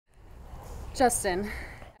Justin,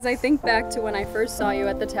 as I think back to when I first saw you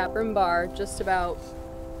at the taproom bar just about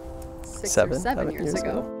six or seven years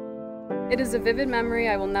ago. It is a vivid memory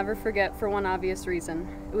I will never forget for one obvious reason.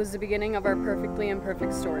 It was the beginning of our perfectly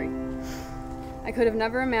imperfect story. I could have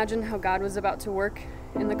never imagined how God was about to work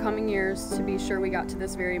in the coming years to be sure we got to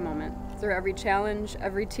this very moment. Through every challenge,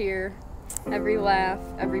 every tear, every laugh,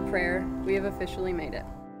 every prayer, we have officially made it.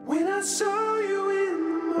 When I saw you in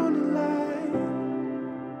the morning light,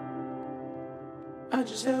 I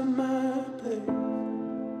just held my place,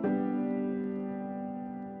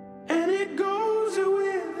 and it goes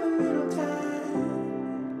with a little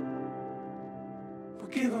time.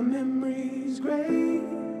 Forgive our memories, grace.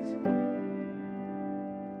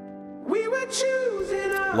 We were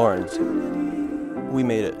choosing Lauren, we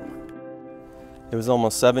made it. It was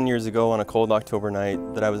almost 7 years ago on a cold October night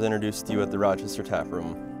that I was introduced to you at the Rochester Tap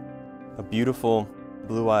Room. A beautiful,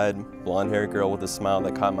 blue-eyed, blonde-haired girl with a smile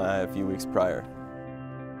that caught my eye a few weeks prior.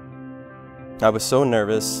 I was so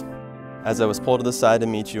nervous. As I was pulled to the side to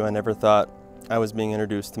meet you, I never thought I was being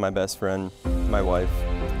introduced to my best friend, my wife,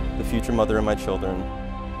 the future mother of my children,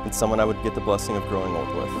 and someone I would get the blessing of growing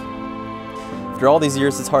old with. After all these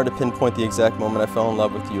years, it's hard to pinpoint the exact moment I fell in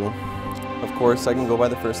love with you. Of course, I can go by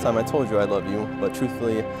the first time I told you I love you, but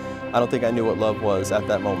truthfully, I don't think I knew what love was at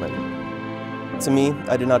that moment. To me,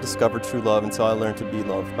 I did not discover true love until I learned to be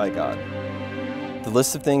loved by God. The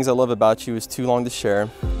list of things I love about you is too long to share,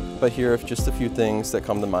 but here are just a few things that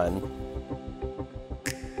come to mind.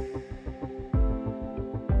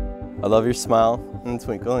 I love your smile and the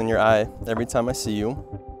twinkle in your eye every time I see you.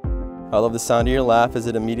 I love the sound of your laugh as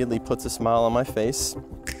it immediately puts a smile on my face.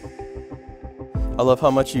 I love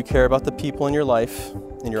how much you care about the people in your life,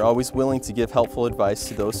 and you're always willing to give helpful advice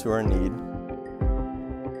to those who are in need.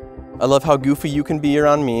 I love how goofy you can be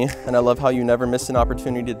around me, and I love how you never miss an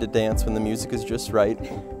opportunity to dance when the music is just right.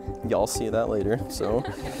 Y'all see that later, so.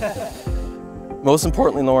 Most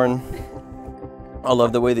importantly, Lauren, I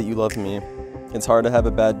love the way that you love me. It's hard to have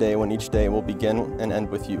a bad day when each day will begin and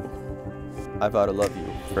end with you. I vow to love you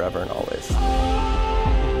forever and always.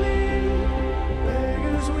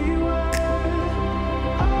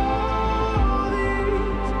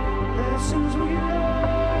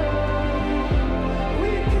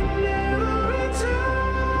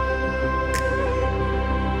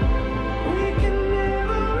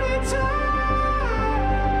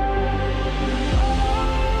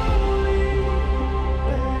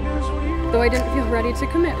 Though I didn't feel ready to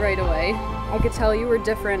commit right away, I could tell you were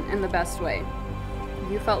different in the best way.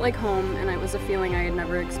 You felt like home, and it was a feeling I had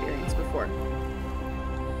never experienced before.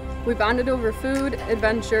 We bonded over food,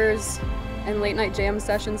 adventures, and late night jam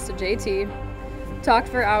sessions to JT, talked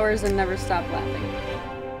for hours and never stopped laughing.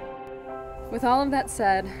 With all of that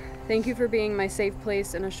said, thank you for being my safe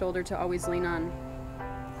place and a shoulder to always lean on.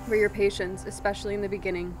 For your patience, especially in the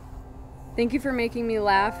beginning. Thank you for making me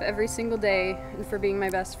laugh every single day and for being my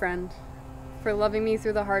best friend. For loving me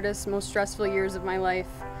through the hardest, most stressful years of my life.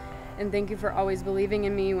 And thank you for always believing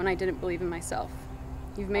in me when I didn't believe in myself.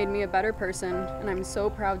 You've made me a better person, and I'm so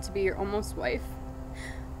proud to be your almost wife.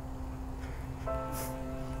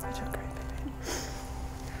 You're doing great, baby.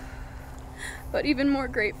 But even more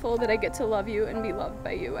grateful that I get to love you and be loved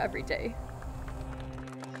by you every day.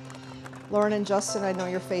 Lauren and Justin, I know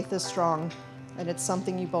your faith is strong, and it's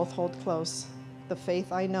something you both hold close. The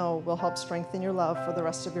faith I know will help strengthen your love for the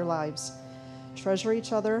rest of your lives. Treasure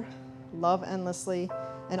each other, love endlessly,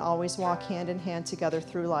 and always walk hand in hand together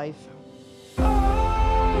through life.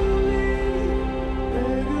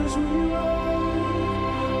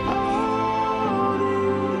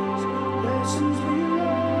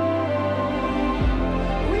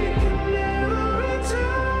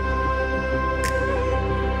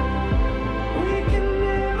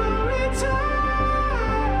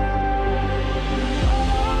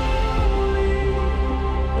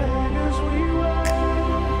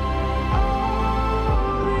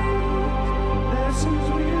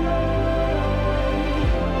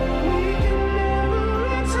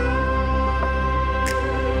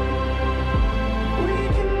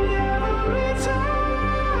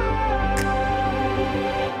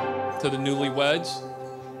 To the newlyweds,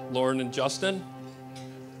 Lauren and Justin,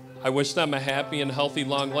 I wish them a happy and healthy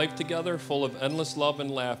long life together, full of endless love and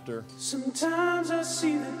laughter. Sometimes I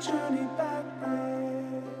see the journey back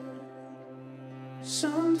there.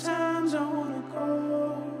 Sometimes I wanna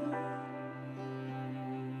go.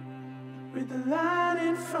 Read the line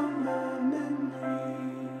in from my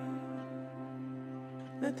memory.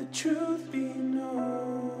 Let the truth be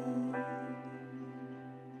known.